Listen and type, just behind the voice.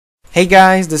Hey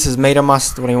guys, this is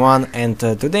MetaMaster21 and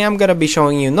today I'm gonna be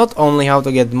showing you not only how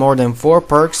to get more than 4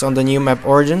 perks on the new map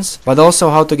Origins, but also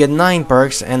how to get 9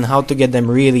 perks and how to get them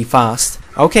really fast.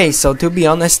 Okay, so to be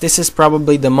honest, this is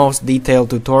probably the most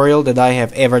detailed tutorial that I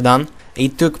have ever done.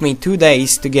 It took me 2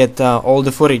 days to get all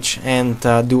the footage and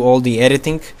do all the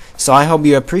editing, so I hope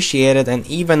you appreciate it, and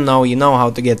even though you know how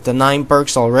to get the 9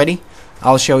 perks already,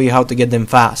 I'll show you how to get them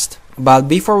fast. But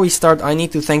before we start, I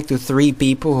need to thank 3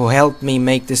 people who helped me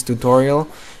make this tutorial,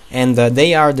 and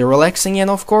they are the Relaxing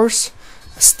of course,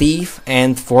 Steve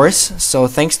and Force. So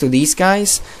thanks to these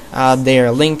guys. Their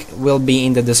link will be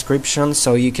in the description,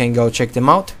 so you can go check them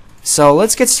out. So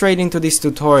let's get straight into this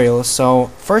tutorial. So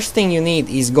first thing you need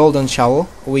is Golden Shovel,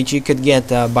 which you could get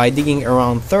by digging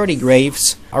around 30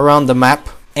 graves around the map.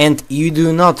 And you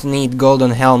do not need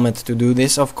Golden Helmet to do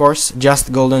this, of course,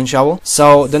 just Golden Shovel.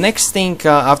 So the next thing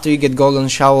after you get Golden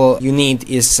Shovel you need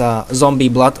is Zombie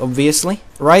Blood, obviously.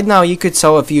 Right now you could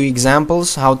show a few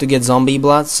examples how to get Zombie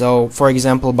Blood, so for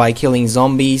example by killing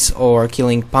zombies or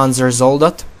killing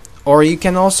Panzersoldat. Or you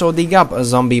can also dig up a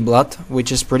Zombie Blood,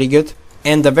 which is pretty good.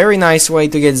 And a very nice way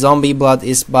to get Zombie Blood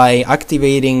is by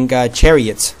activating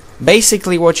chariots.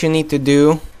 Basically what you need to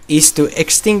do is to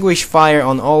extinguish fire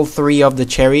on all 3 of the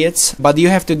chariots, but you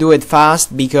have to do it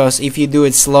fast, because if you do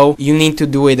it slow you need to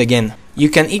do it again. You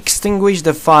can extinguish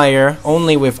the fire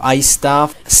only with ice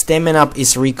staff. Stamina up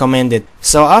is recommended.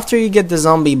 So after you get the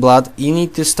Zombie Blood, you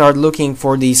need to start looking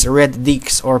for these red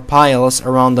digs or piles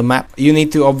around the map. You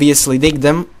need to obviously dig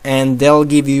them, and they'll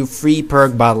give you free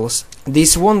perk battles.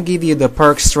 This won't give you the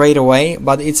perk straight away,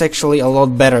 but it's actually a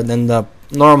lot better than the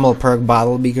normal perk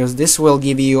battle, because this will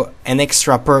give you an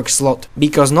extra perk slot,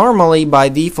 because normally by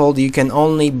default you can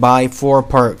only buy 4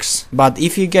 perks, but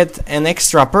if you get an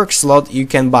extra perk slot you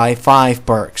can buy 5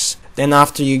 perks. Then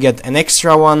after you get an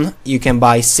extra one you can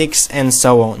buy 6, and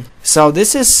so on. So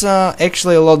this is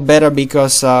actually a lot better,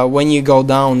 because when you go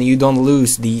down you don't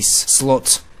lose these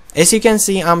slots. As you can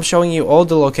see, I'm showing you all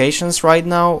the locations right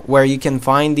now where you can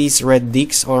find these red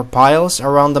digs or piles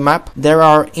around the map. There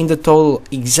are in the total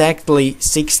exactly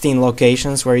 16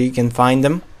 locations where you can find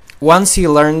them. Once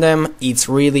you learn them, it's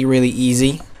really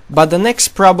easy. But the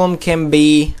next problem can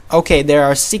be, okay, there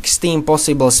are 16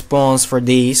 possible spawns for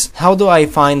these. How do I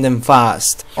find them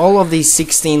fast? All of these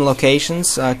 16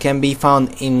 locations can be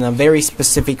found in very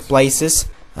specific places.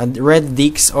 Red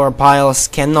digs or piles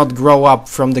cannot grow up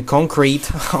from the concrete,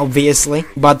 obviously,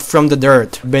 but from the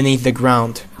dirt beneath the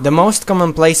ground. The most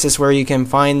common places where you can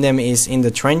find them is in the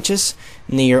trenches,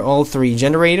 near all 3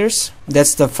 generators.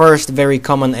 That's the first very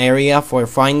common area for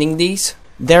finding these.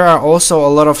 There are also a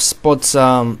lot of spots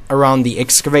around the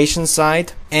excavation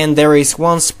site, and there is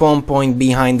one spawn point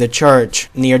behind the church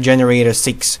near generator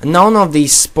 6. None of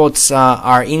these spots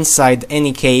are inside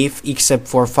any cave except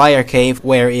for Fire Cave,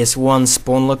 where is one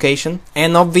spawn location.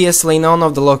 And obviously none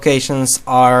of the locations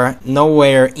are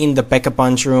nowhere in the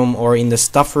Pack-a-Punch room or in the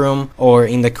stuff room or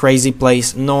in the crazy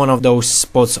place. None of those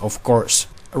spots, of course.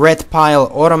 Red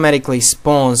pile automatically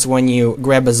spawns when you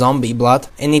grab a Zombie Blood,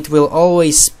 and it will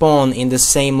always spawn in the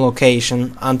same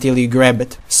location until you grab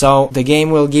it, so the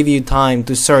game will give you time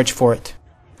to search for it.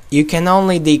 You can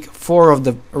only dig 4 of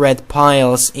the red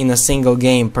piles in a single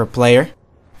game per player,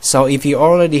 so if you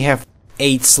already have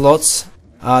 8 slots,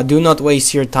 do not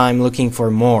waste your time looking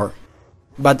for more.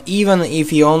 But even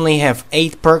if you only have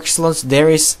 8 perk slots, there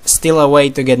is still a way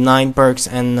to get 9 perks,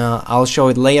 and I'll show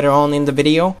it later on in the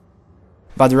video.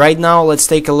 But right now let's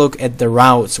take a look at the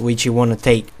routes which you want to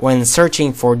take when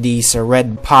searching for these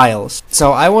red piles.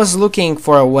 So I was looking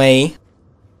for a way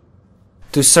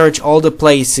to search all the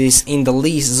places in the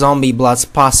least Zombie Bloods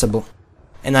possible,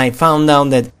 and I found out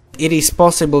that it is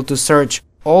possible to search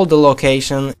all the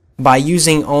location by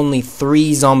using only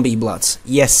 3 Zombie Bloods.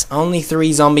 Yes, only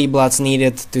 3 Zombie Bloods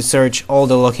needed to search all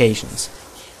the locations.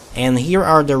 And here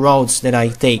are the routes that I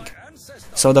take.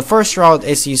 So the first route,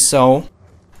 as you saw,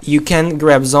 you can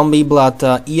grab Zombie Blood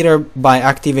either by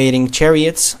activating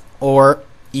chariots, or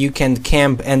you can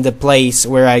camp at the place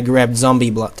where I grabbed Zombie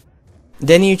Blood.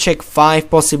 Then you check 5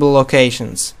 possible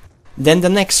locations. Then the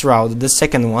next route, the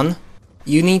second one,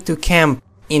 you need to camp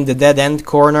in the dead end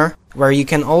corner, where you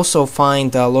can also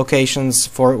find locations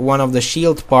for one of the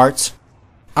shield parts,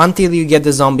 until you get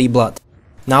the Zombie Blood.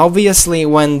 Now obviously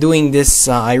when doing this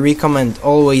I recommend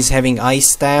always having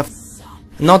ice staff.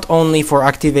 Not only for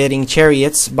activating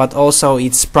chariots, but also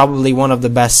it's probably one of the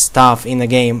best stuff in the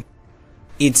game.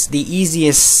 It's the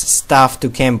easiest stuff to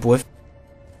camp with,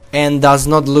 and does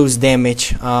not lose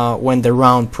damage when the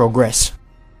round progresses.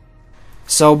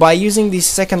 So by using this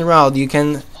second route you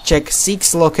can check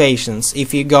 6 locations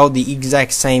if you go the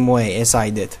exact same way as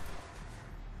I did.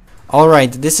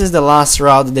 Alright, this is the last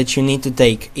route that you need to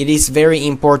take. It is very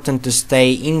important to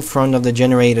stay in front of the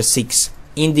generator 6,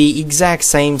 in the exact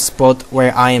same spot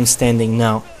where I am standing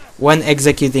now, when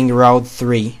executing route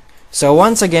 3. So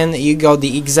once again, you go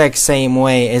the exact same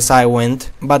way as I went,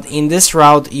 but in this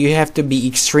route you have to be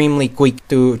extremely quick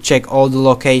to check all the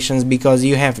locations because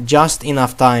you have just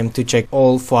enough time to check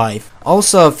all 5.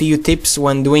 Also, a few tips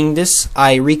when doing this.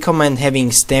 I recommend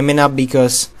having stamina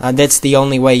because that's the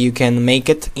only way you can make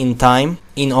it in time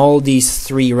in all these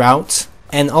 3 routes.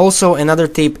 And also another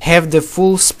tip, have the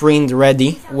full sprint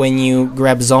ready when you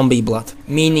grab zombie blood,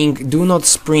 meaning do not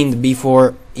sprint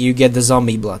before you get the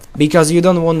zombie blood, because you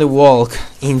don't want to walk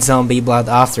in zombie blood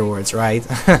afterwards, right?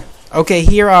 Okay,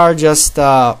 here are just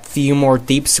a few more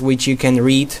tips which you can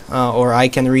read, or I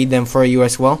can read them for you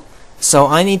as well. So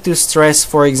I need to stress,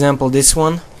 for example, this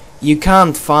one. You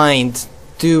can't find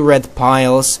 2 red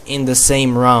piles in the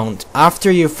same round.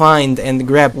 After you find and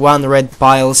grab 1 red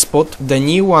pile spot, the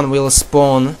new one will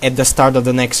spawn at the start of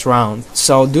the next round.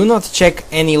 So do not check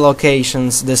any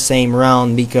locations the same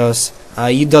round because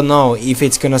you don't know if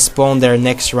it's gonna spawn there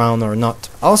next round or not.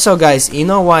 Also guys, you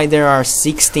know why there are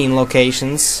 16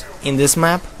 locations in this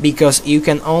map? Because you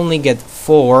can only get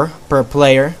 4 per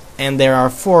player and there are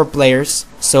 4 players,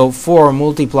 so 4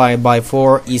 multiplied by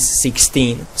 4 is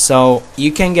 16. So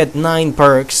you can get 9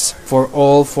 perks for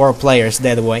all 4 players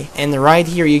that way. And right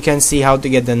here you can see how to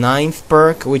get the 9th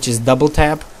perk, which is double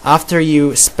tap. After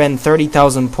you spend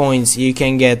 30,000 points, you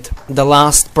can get the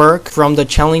last perk from the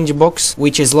challenge box,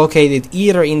 which is located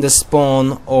either in the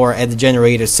spawn or at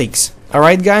generator 6.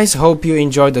 Alright guys, hope you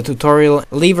enjoyed the tutorial.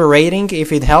 Leave a rating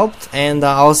if it helped, and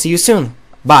I'll see you soon.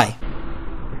 Bye!